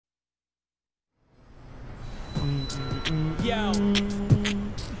Yo,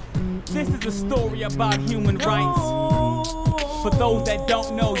 this is a story about human rights. For those that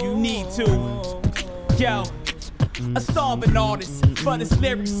don't know, you need to. Yo, a starving artist, but his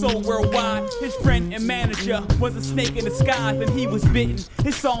lyrics sold worldwide. His friend and manager was a snake in disguise, and he was bitten.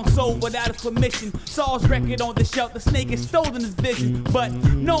 His song sold without his permission. Saw his record on the shelf, the snake had stolen his vision. But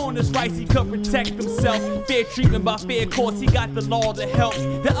knowing his rights, he could protect himself. Fair treatment by fair courts, he got the law to help.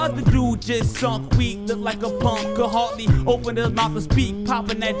 The other dude just sunk weak, looked like a punk, could hardly open his mouth to speak,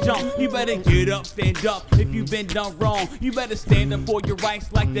 popping that junk. You better get up, stand up if you've been done wrong. You better stand up for your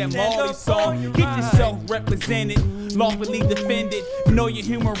rights like that Marley song. Get yourself represented, lawfully defended. Know your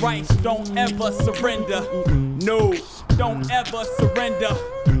human rights, don't ever surrender. No, don't ever surrender.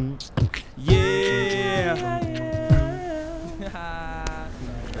 Yeah.